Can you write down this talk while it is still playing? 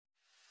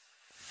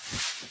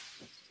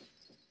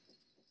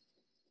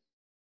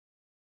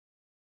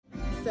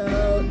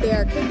They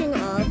are kicking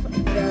off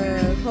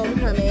the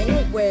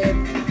homecoming with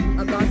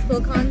a gospel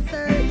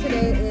concert.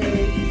 Today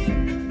is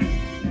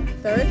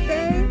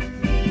Thursday,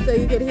 so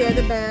you could hear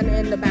the band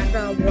in the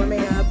background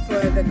warming up for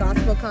the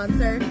gospel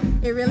concert.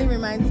 It really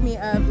reminds me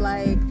of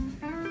like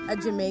a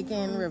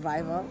Jamaican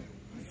revival,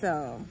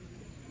 so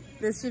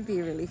this should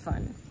be really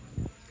fun.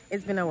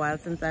 It's been a while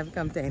since I've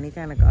come to any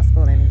kind of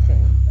gospel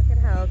anything. Look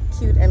at how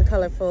cute and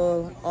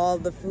colorful all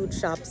the food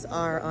shops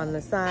are on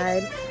the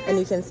side, and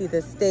you can see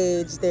the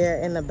stage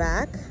there in the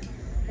back,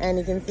 and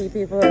you can see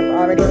people have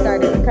already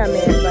started to come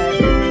in, but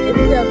it's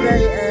still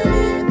very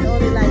early. It's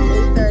only like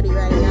 8:30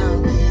 right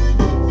now.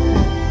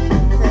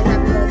 So they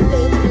have the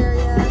stage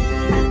area,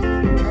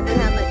 and they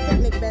have like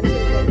picnic benches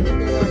and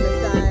sitting on the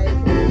side.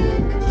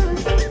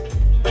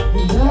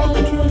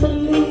 I can't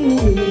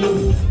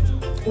believe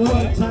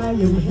what I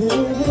am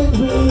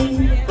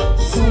hearing.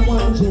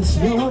 Someone just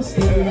lost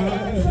their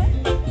life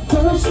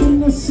first thing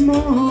this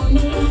morning.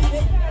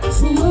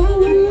 So when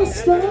will you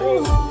start?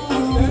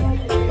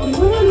 When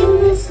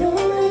will you start?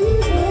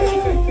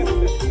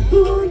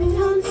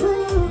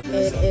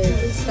 It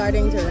is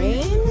starting to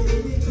rain,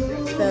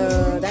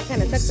 so that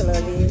kind of sucks a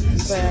little bit,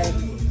 but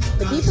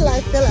the people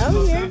are still out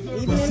here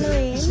eating in the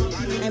rain.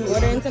 I'm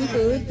ordering some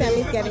food.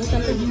 Sammy's getting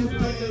something.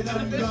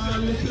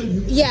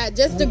 Yeah,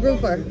 just a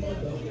grouper.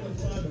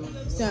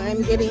 So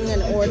I'm getting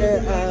an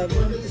order of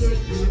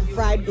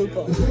fried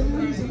grouper.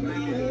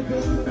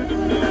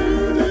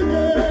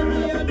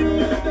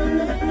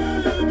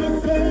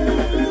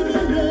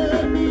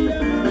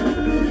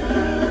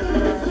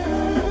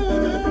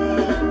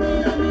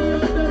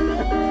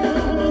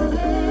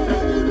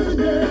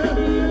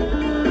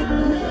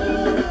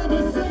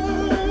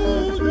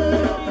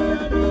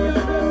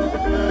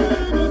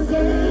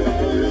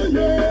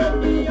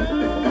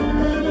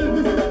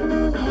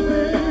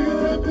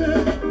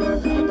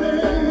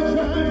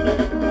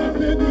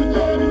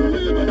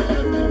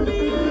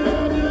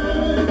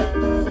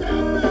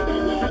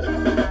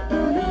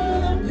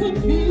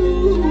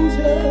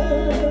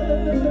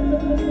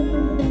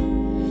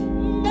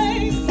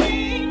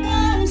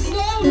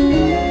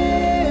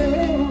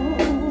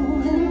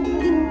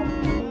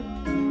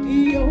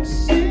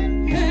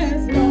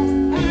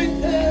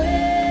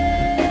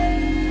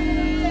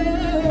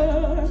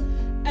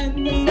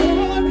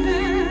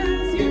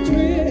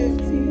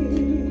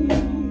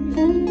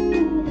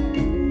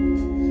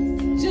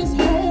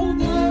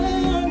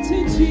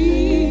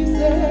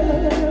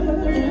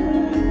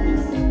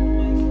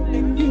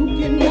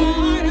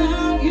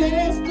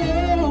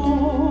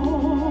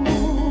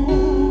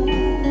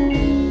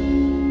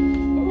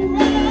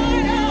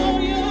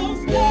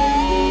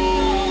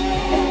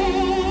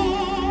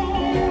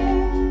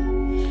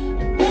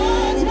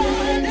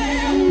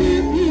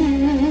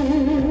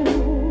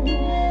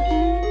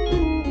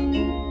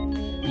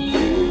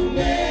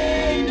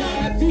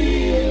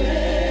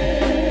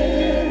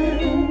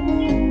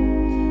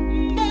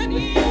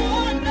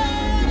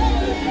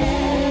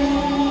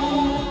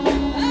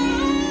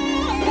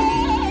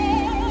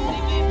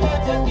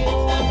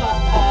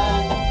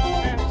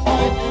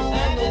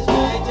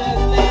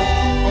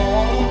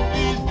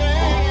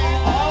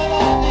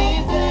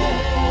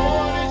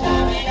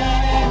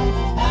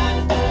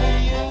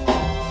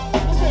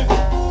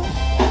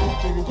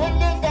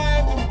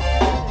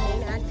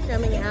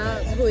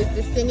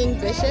 Singing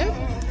Bishop,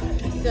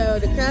 so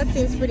the crowd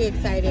seems pretty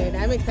excited.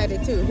 I'm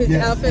excited too. His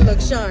outfit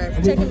looks sharp.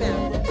 Check him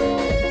out.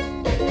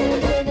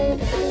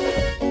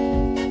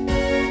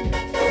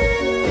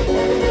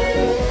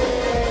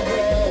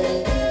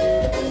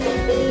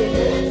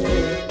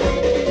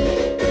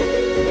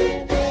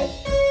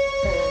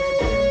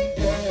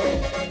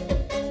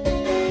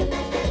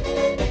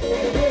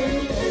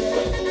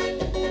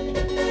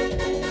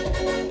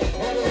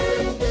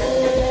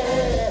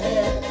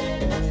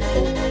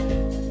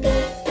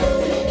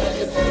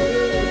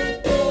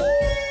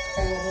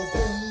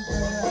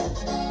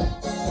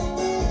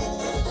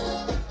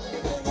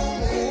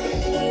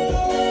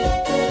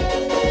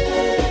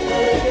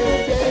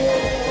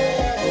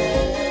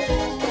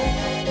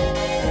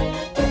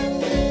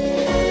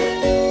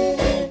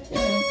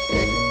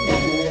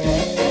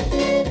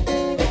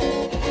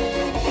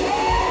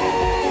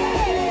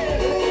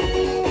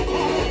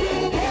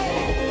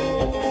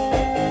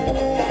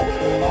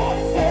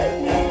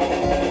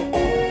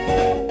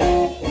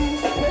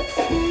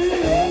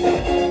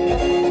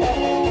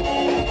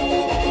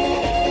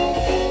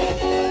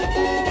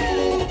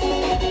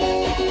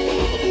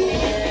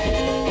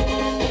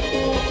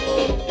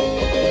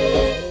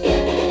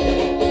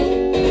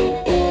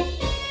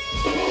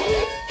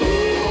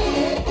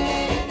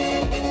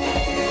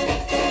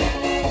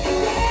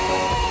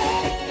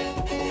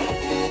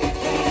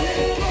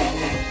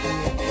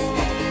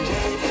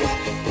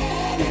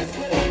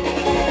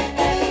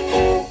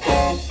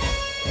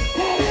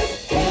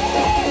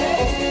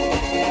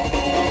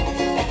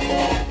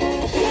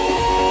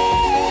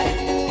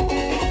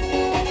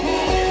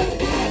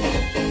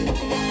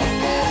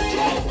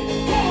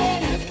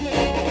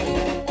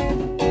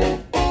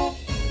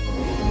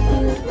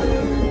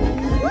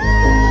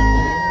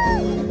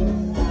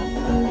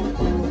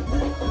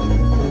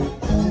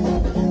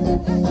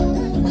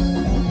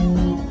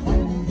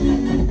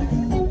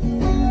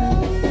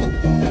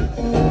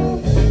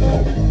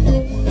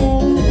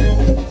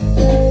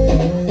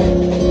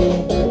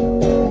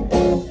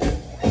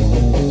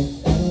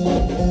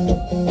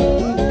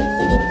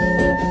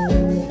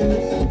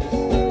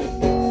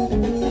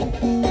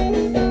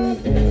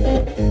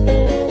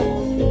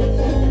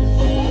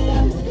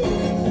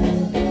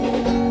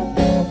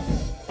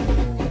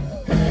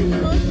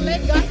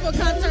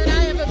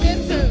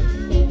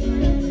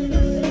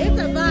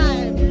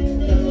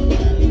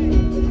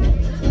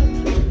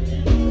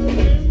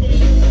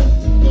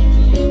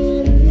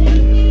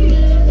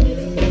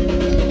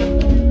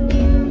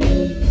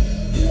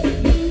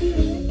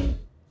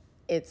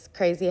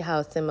 crazy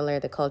how similar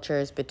the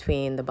cultures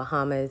between the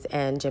Bahamas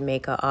and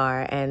Jamaica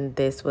are, and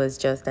this was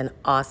just an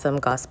awesome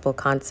gospel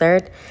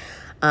concert.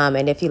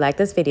 And if you like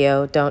this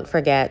video, don't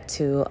forget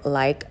to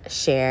like,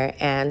 share,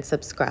 and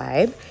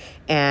subscribe.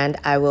 And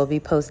I will be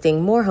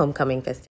posting more homecoming festivities.